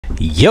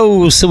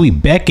Yo, so we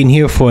back in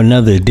here for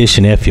another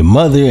edition of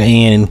F-ya-Motha,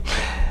 and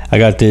I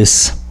got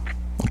this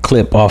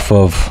clip off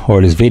of,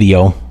 or this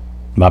video,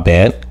 my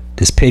bad,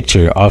 this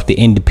picture off the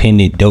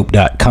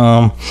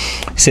independentdope.com.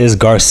 It says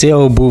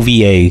Garcelle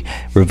Beauvais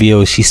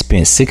reveals she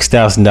spent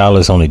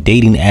 $6,000 on a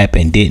dating app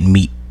and didn't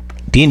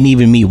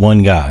even meet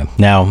one guy.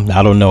 Now,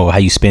 I don't know how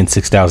you spend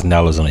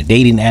 $6,000 on a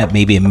dating app.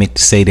 Maybe it meant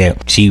to say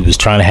that she was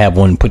trying to have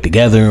one put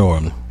together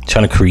or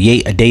trying to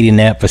create a dating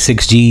app for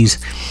 6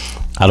 G's.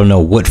 I don't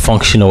know what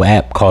functional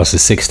app costs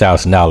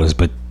 $6,000,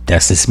 but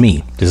that's just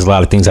me. There's a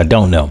lot of things I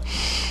don't know.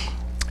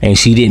 And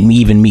she didn't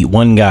even meet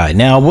one guy.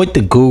 Now, I went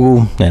to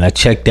Google and I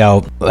checked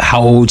out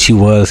how old she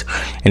was,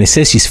 and it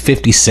says she's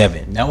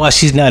 57. Now, while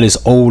she's not as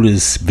old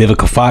as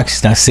Vivica Fox,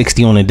 she's not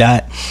 60 on the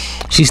dot,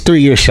 she's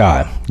 3 years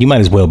shy. You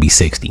might as well be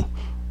 60.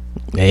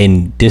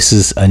 And this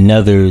is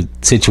another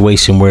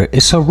situation where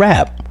it's a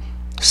wrap.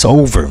 It's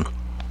over.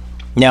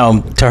 Now,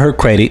 to her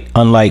credit,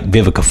 unlike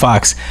Vivica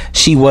Fox,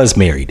 she was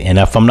married, and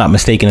if I'm not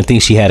mistaken, I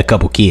think she had a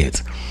couple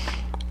kids,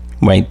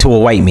 right, to a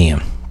white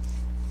man.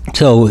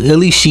 So at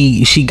least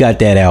she got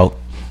that out.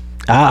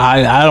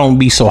 I don't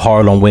be so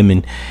hard on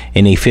women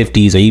in their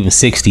 50s or even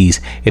 60s.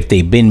 If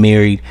they've been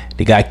married,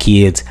 they got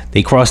kids,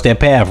 they cross that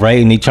path,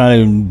 right, and they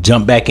trying to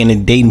jump back in the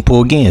dating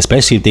pool again,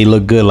 especially if they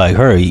look good like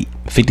her.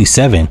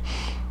 57.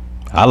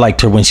 I liked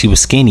her when she was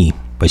skinny,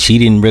 but she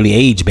didn't really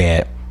age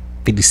bad.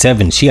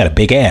 57, she got a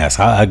big ass.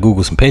 I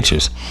googled some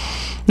pictures.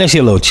 Now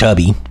she's a little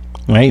chubby,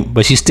 right,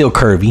 but she's still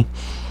curvy,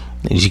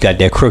 and she got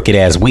that crooked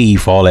ass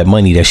weave for all that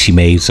money that she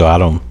made. So I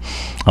don't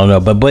know,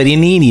 but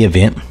in any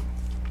event,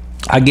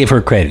 I give her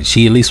credit.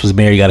 She at least was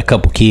married, got a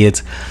couple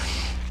kids.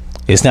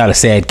 It's not a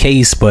sad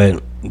case,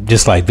 but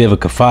just like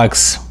Vivica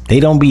Fox,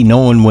 they don't be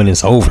knowing when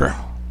it's over.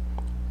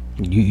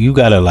 You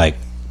gotta like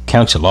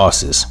count your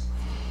losses.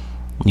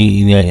 I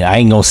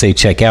ain't gonna say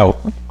check out.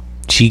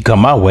 She come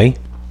my way,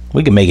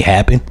 we can make it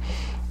happen.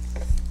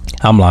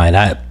 I'm lying.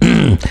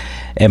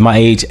 At my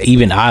age,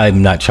 even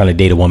I'm not trying to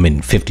date a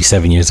woman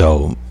 57 years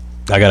old.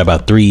 I got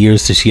about 3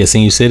 years till she a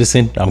senior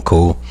citizen. I'm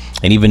cool.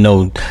 And even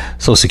though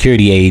Social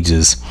Security age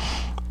is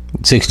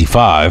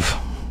 65,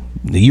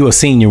 you a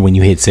senior when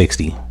you hit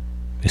 60.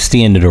 It's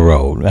the end of the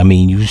road. I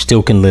mean, you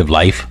still can live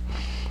life,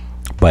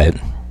 but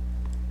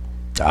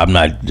I'm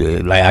not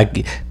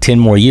 10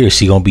 more years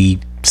she gonna be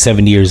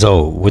 70 years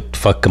old. What the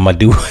fuck am I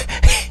do?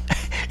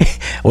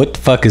 What the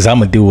fuck is I'm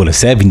gonna do with a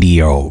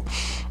 70-year-old?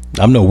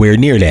 I'm nowhere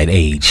near that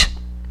age.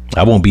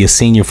 I won't be a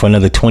senior for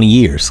another 20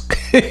 years.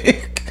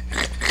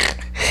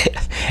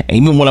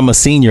 Even when I'm a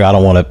senior, I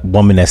don't want a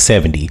woman that's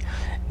 70.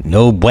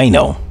 No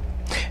bueno.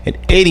 In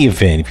any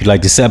event, if you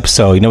like this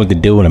episode, you know what to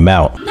do, and I'm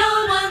out.